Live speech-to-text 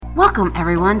Welcome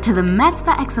everyone to the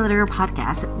MedSpa Accelerator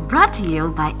podcast, brought to you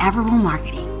by Everwell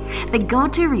Marketing, the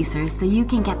go-to resource so you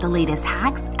can get the latest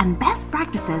hacks and best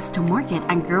practices to market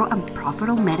and grow a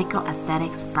profitable medical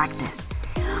aesthetics practice.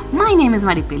 My name is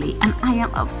Maripili and I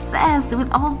am obsessed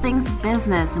with all things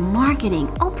business, marketing,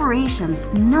 operations,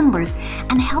 numbers,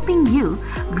 and helping you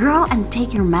grow and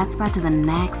take your MedSpa to the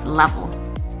next level.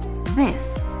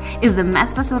 This is the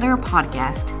MedSpa Accelerator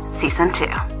podcast, Season 2.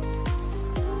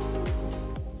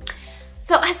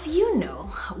 So as you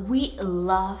know, we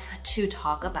love to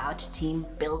talk about team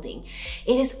building.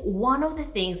 It is one of the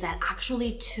things that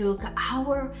actually took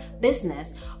our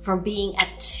business from being a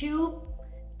two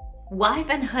wife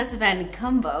and husband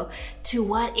combo to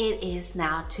what it is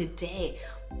now today.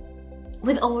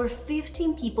 With over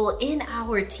 15 people in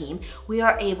our team, we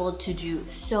are able to do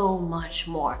so much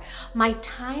more. My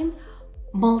time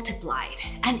multiplied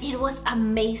and it was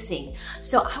amazing.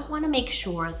 So I want to make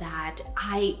sure that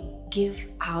I give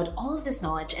out all of this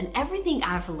knowledge and everything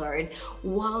I've learned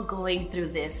while going through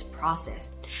this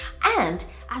process. And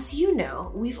as you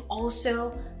know, we've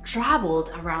also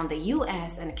traveled around the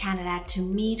US and Canada to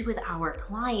meet with our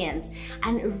clients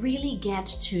and really get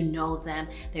to know them,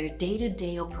 their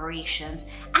day-to-day operations,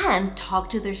 and talk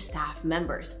to their staff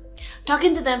members.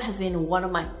 Talking to them has been one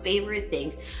of my favorite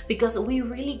things because we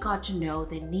really got to know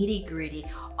the nitty-gritty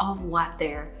of what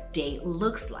their day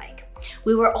looks like.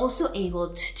 We were also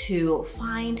able to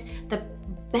find the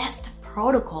best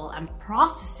protocol and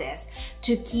processes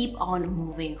to keep on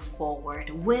moving forward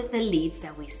with the leads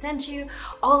that we sent you,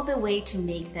 all the way to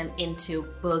make them into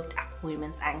booked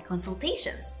appointments and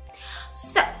consultations.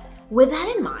 So with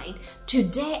that in mind,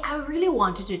 today I really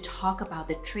wanted to talk about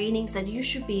the trainings that you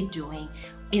should be doing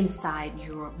inside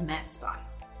your med spa.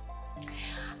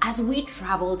 As we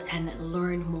traveled and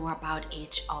learned more about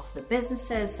each of the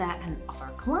businesses and of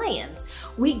our clients,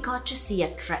 we got to see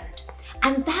a trend.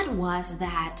 And that was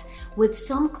that with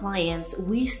some clients,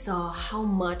 we saw how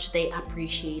much they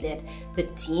appreciated the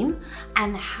team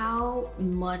and how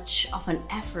much of an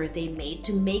effort they made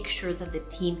to make sure that the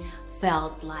team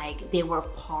felt like they were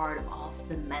part of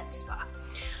the med spa.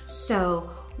 So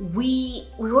we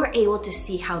were able to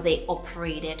see how they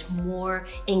operated more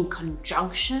in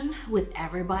conjunction with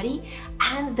everybody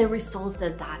and the results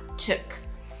that took.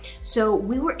 So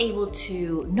we were able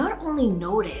to not only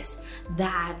notice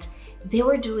that they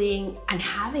were doing and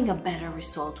having a better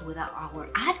result with our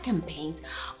ad campaigns,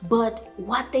 but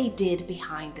what they did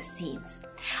behind the scenes.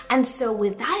 And so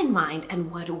with that in mind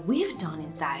and what we've done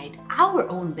inside our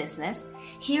own business,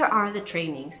 here are the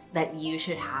trainings that you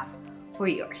should have for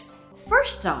yours.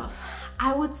 First off,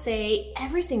 I would say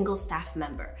every single staff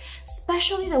member,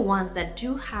 especially the ones that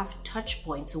do have touch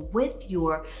points with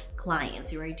your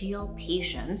clients, your ideal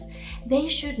patients, they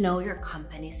should know your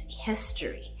company's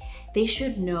history. They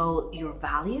should know your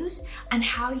values and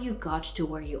how you got to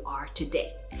where you are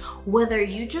today. Whether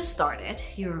you just started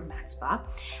your med spa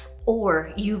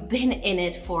or you've been in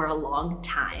it for a long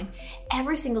time,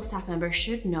 every single staff member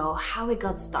should know how it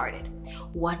got started.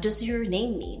 What does your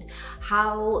name mean?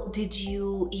 How did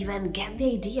you even get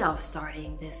the idea of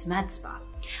starting this med spa?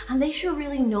 And they should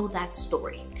really know that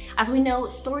story. As we know,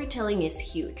 storytelling is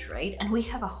huge, right? And we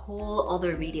have a whole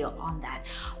other video on that.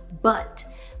 But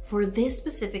for this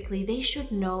specifically, they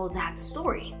should know that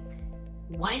story.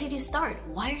 Why did you start?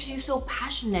 Why are you so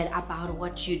passionate about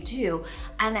what you do?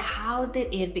 And how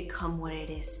did it become what it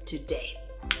is today?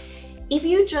 If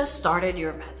you just started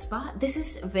your med spa, this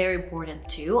is very important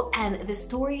too. And the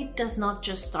story does not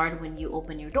just start when you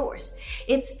open your doors.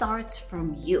 It starts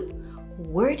from you.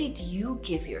 Where did you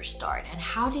give your start? And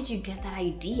how did you get that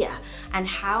idea? And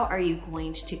how are you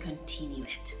going to continue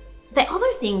it? The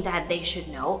other thing that they should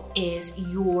know is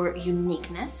your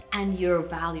uniqueness and your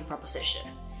value proposition.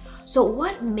 So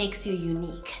what makes you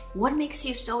unique? What makes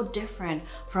you so different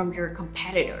from your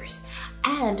competitors?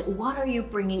 And what are you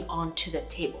bringing onto the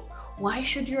table? Why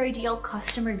should your ideal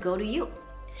customer go to you?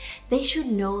 They should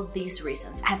know these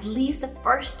reasons, at least the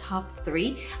first top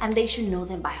 3, and they should know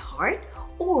them by heart,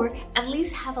 or at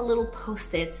least have a little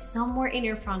post-it somewhere in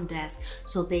your front desk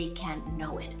so they can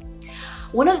know it.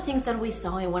 One of the things that we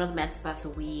saw in one of the med spas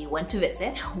we went to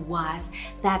visit was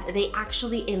that they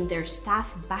actually, in their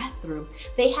staff bathroom,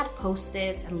 they had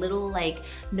post-its and little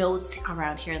notes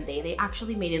around here and there. They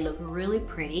actually made it look really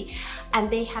pretty, and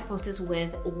they had post-its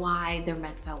with why their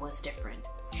med spa was different.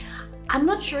 I'm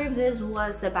not sure if this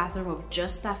was the bathroom of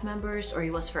just staff members or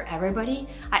it was for everybody.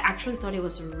 I actually thought it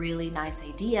was a really nice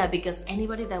idea because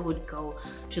anybody that would go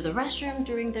to the restroom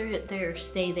during their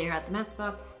stay there at the med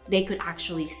spa, they could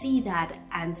actually see that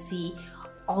and see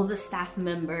all the staff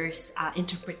members'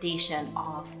 interpretation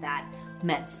of that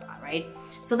med spa, right?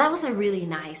 So that was a really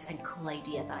nice and cool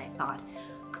idea that I thought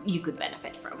you could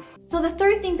benefit from. So the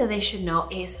third thing that they should know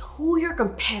is who your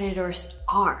competitors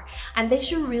are, and they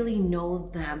should really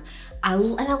know them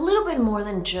and a little bit more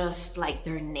than just like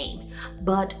their name,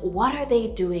 but what are they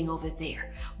doing over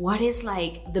there? What is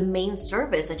like the main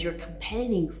service that you're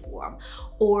competing for?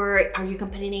 Or are you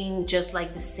competing just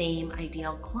like the same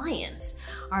ideal clients?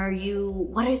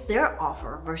 What is their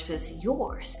offer versus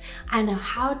yours? And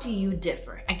how do you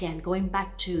differ? Again, going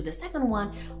back to the second one,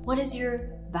 what is your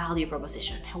value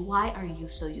proposition? Why are you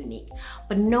so unique?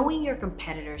 But knowing your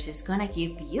competitors is gonna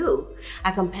give you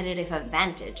a competitive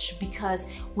advantage, because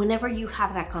whenever you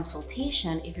have that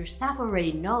consultation, if your staff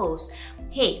already knows,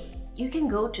 hey, you can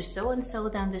go to so-and-so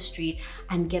down the street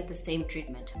and get the same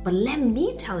treatment. But let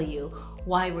me tell you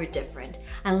why we're different.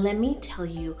 And let me tell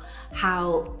you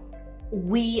how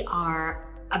we are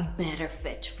a better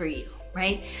fit for you,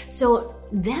 right? So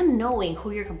them knowing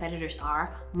who your competitors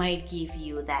are might give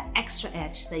you that extra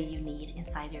edge that you need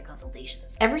inside your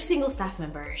consultations. Every single staff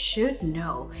member should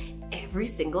know every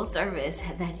single service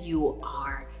that you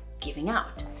are giving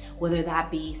out, whether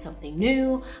that be something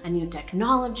new, a new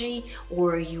technology,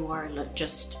 or you are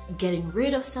just getting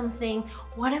rid of something,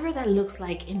 whatever that looks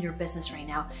like in your business right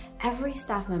now, every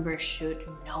staff member should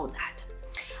know that.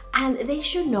 And they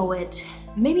should know it,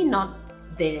 maybe not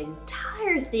the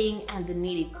entire thing and the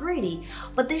nitty-gritty,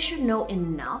 but they should know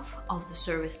enough of the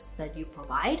service that you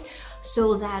provide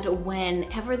so that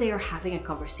whenever they are having a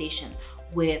conversation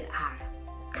with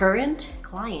a current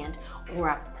client or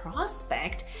a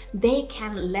prospect, they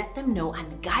can let them know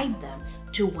and guide them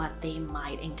to what they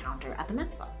might encounter at the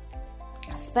med spa.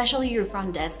 Especially your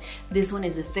front desk, this one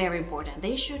is very important.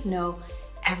 They should know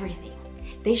everything.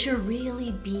 They should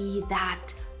really be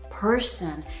that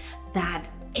person that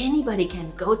anybody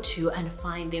can go to and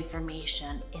find the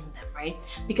information in them, right?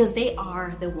 Because they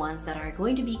are the ones that are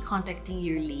going to be contacting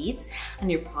your leads and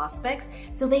your prospects.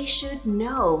 So they should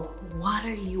know what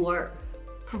are you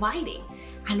providing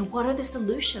and what are the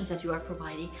solutions that you are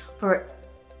providing for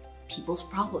people's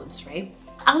problems, right?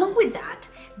 Along with that,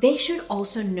 they should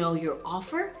also know your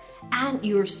offer and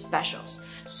your specials.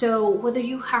 So whether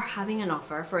you are having an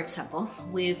offer, for example,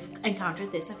 we've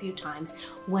encountered this a few times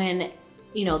when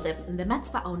the med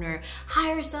spa owner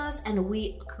hires us and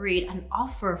we create an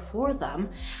offer for them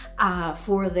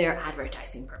for their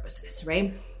advertising purposes,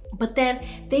 right? But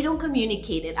then they don't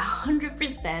communicate it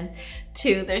 100%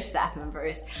 to their staff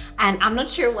members. And I'm not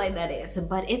sure why that is,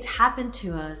 but it's happened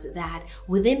to us that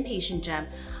within Patient Gem,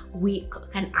 we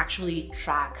can actually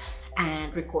track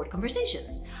and record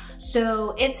conversations.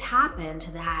 So it's happened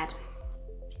that,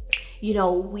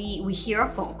 we hear a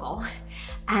phone call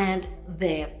and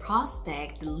the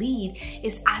prospect, the lead,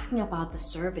 is asking about the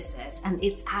services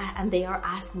and they are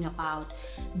asking about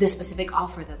the specific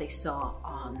offer that they saw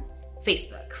on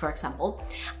Facebook, for example,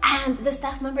 and the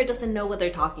staff member doesn't know what they're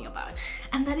talking about.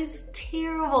 And that is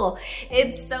terrible.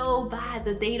 It's so bad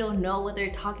that they don't know what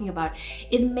they're talking about.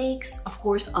 It makes, of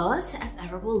course, us as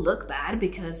Everable look bad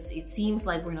because it seems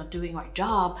like we're not doing our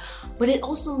job, but it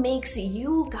also makes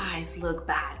you guys look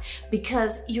bad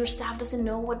because your staff doesn't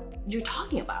know what you're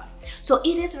talking about. So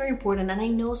it is very important, and I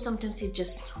know sometimes it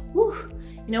just,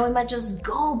 it might just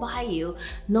go by you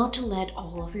not to let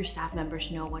all of your staff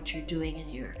members know what you're doing in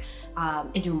your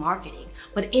marketing.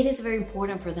 But it is very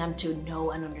important for them to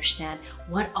know and understand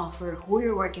what offer, who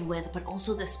you're working with, but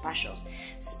also the specials.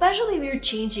 Especially if you're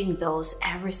changing those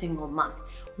every single month.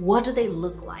 What do they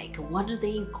look like? What do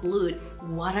they include?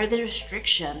 What are the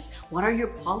restrictions? What are your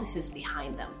policies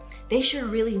behind them? They should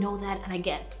really know that. And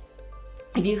again,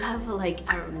 if you have like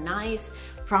a nice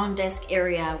front desk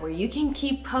area where you can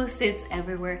keep post-its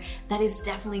everywhere, that is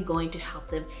definitely going to help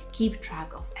them keep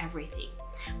track of everything.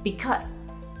 Because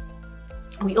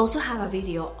we also have a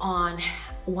video on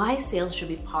why sales should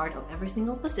be part of every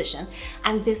single position,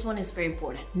 and this one is very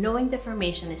important. Knowing the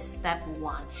information is step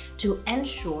one to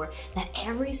ensure that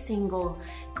every single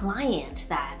client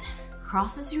that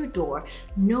crosses your door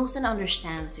knows and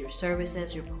understands your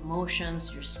services, your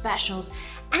promotions, your specials,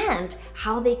 and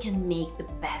how they can make the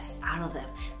best out of them,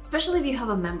 especially if you have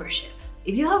a membership.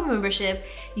 If you have a membership,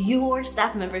 your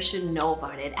staff members should know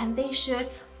about it, and they should,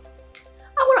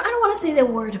 I don't want to say the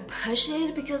word push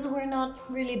it because we're not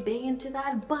really big into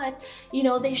that, but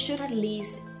they should at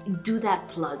least do that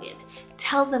plug-in,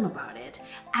 tell them about it,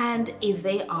 and if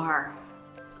they are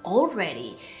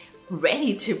already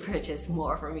ready to purchase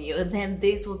more from you, then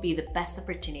this will be the best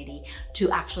opportunity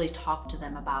to actually talk to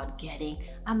them about getting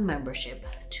a membership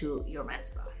to your med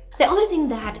spa. The other thing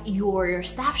that your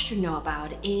staff should know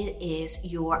about it is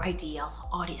your ideal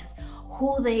audience,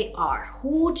 who they are,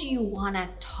 who do you want to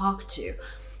talk to.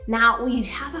 Now, we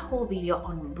have a whole video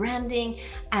on branding,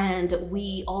 and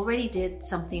we already did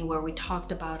something where we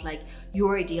talked about like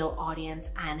your ideal audience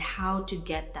and how to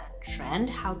get that trend,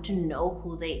 how to know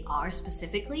who they are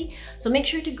specifically. So make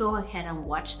sure to go ahead and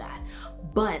watch that.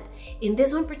 But in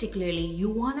this one particularly,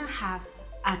 you want to have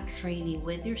a training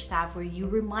with your staff where you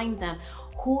remind them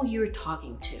who you're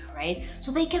talking to, right?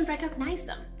 So they can recognize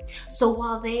them. So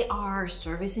while they are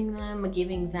servicing them,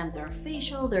 giving them their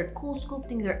facial, their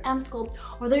CoolSculpting, their Emsculpt,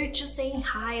 or they're just saying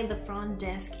hi in the front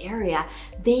desk area,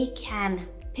 they can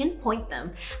pinpoint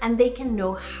them and they can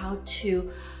know how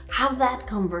to have that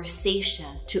conversation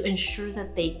to ensure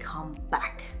that they come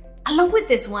back. Along with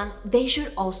this one, they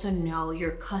should also know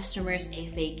your customers'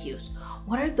 FAQs.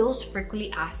 What are those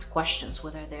frequently asked questions,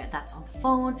 whether that's on the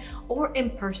phone or in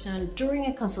person during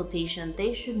a consultation?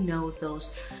 They should know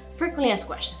those frequently asked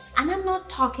questions. And I'm not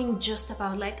talking just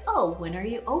about like, oh, when are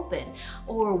you open?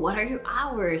 Or what are your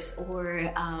hours?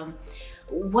 Or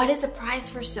what is the price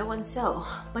for so-and-so?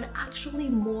 But actually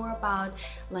more about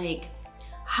like,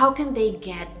 how can they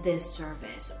get this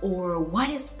service, or what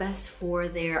is best for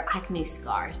their acne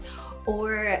scars,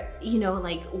 or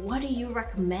like what do you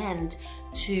recommend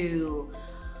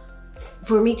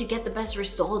for me to get the best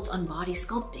results on body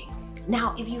sculpting?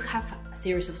 Now, if you have a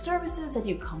series of services that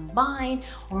you combine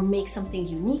or make something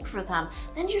unique for them,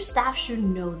 then your staff should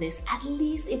know this, at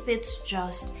least if it's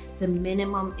just the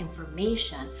minimum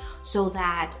information, so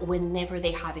that whenever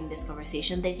they're having this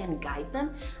conversation, they can guide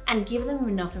them and give them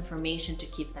enough information to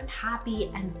keep them happy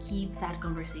and keep that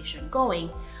conversation going.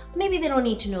 Maybe they don't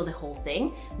need to know the whole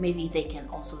thing. Maybe they can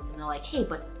also let them know like, hey,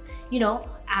 but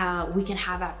we can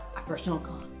have a personal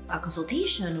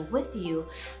consultation with you,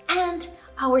 and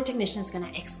our technician is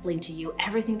gonna explain to you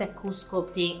everything that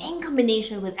CoolSculpting in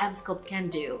combination with Emsculpt can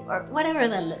do, or whatever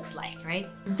that looks like, right?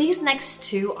 These next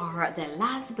two are the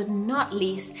last but not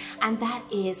least, and that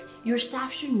is your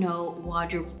staff should know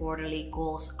what your quarterly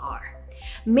goals are.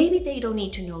 Maybe they don't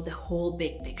need to know the whole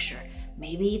big picture.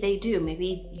 Maybe they do.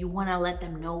 Maybe you want to let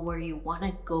them know where you want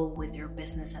to go with your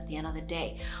business at the end of the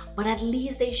day. But at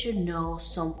least they should know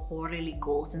some quarterly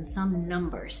goals and some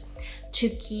numbers to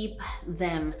keep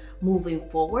them moving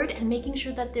forward and making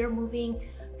sure that they're moving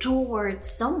towards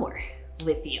somewhere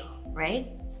with you,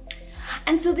 right?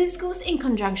 And so this goes in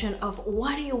conjunction of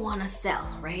what do you want to sell,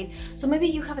 right? So maybe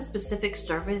you have a specific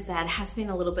service that has been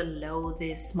a little bit low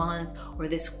this month or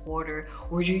this quarter,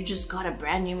 or you just got a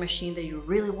brand new machine that you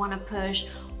really want to push.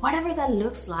 Whatever that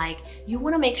looks like, you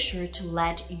want to make sure to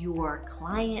let your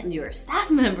client, your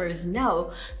staff members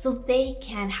know, so they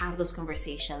can have those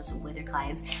conversations with their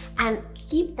clients and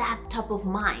keep that top of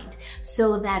mind,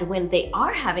 so that when they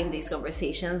are having these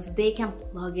conversations, they can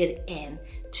plug it in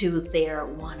to their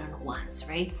one-on-ones,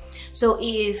 right? So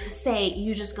if, say,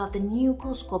 you just got the new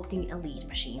CoolSculpting Elite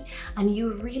machine and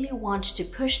you really want to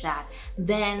push that,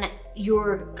 then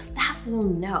your staff will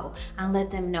know and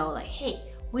let them know like, hey,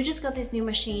 we just got this new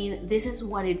machine, this is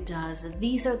what it does,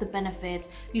 these are the benefits,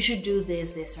 you should do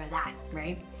this, this, or that,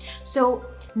 right? So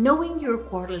knowing your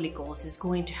quarterly goals is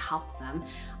going to help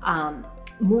them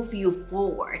move you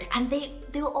forward, and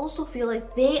they'll also feel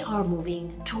like they are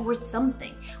moving towards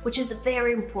something, which is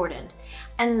very important.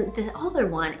 And the other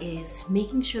one is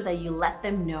making sure that you let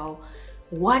them know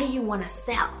what do you want to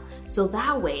sell, so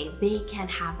that way they can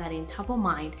have that in top of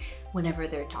mind whenever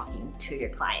they're talking to your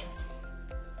clients.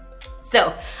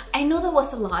 So I know that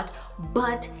was a lot,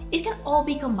 but it can all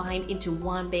be combined into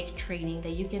one big training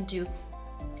that you can do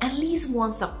at least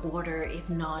once a quarter, if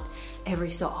not every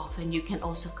so often. You can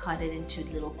also cut it into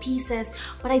little pieces,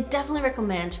 but I definitely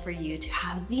recommend for you to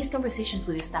have these conversations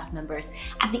with your staff members.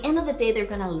 At the end of the day, they're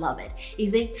gonna love it.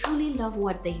 If they truly love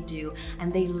what they do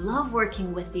and they love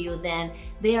working with you, then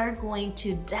they are going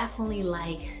to definitely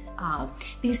like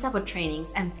these type of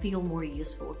trainings and feel more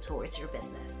useful towards your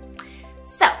business.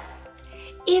 So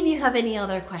if you have any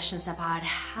other questions about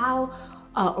how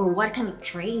or what kind of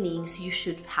trainings you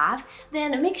should have,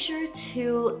 then make sure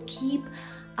to keep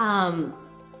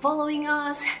following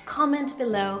us, comment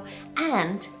below,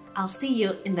 and I'll see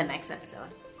you in the next episode.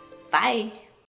 Bye.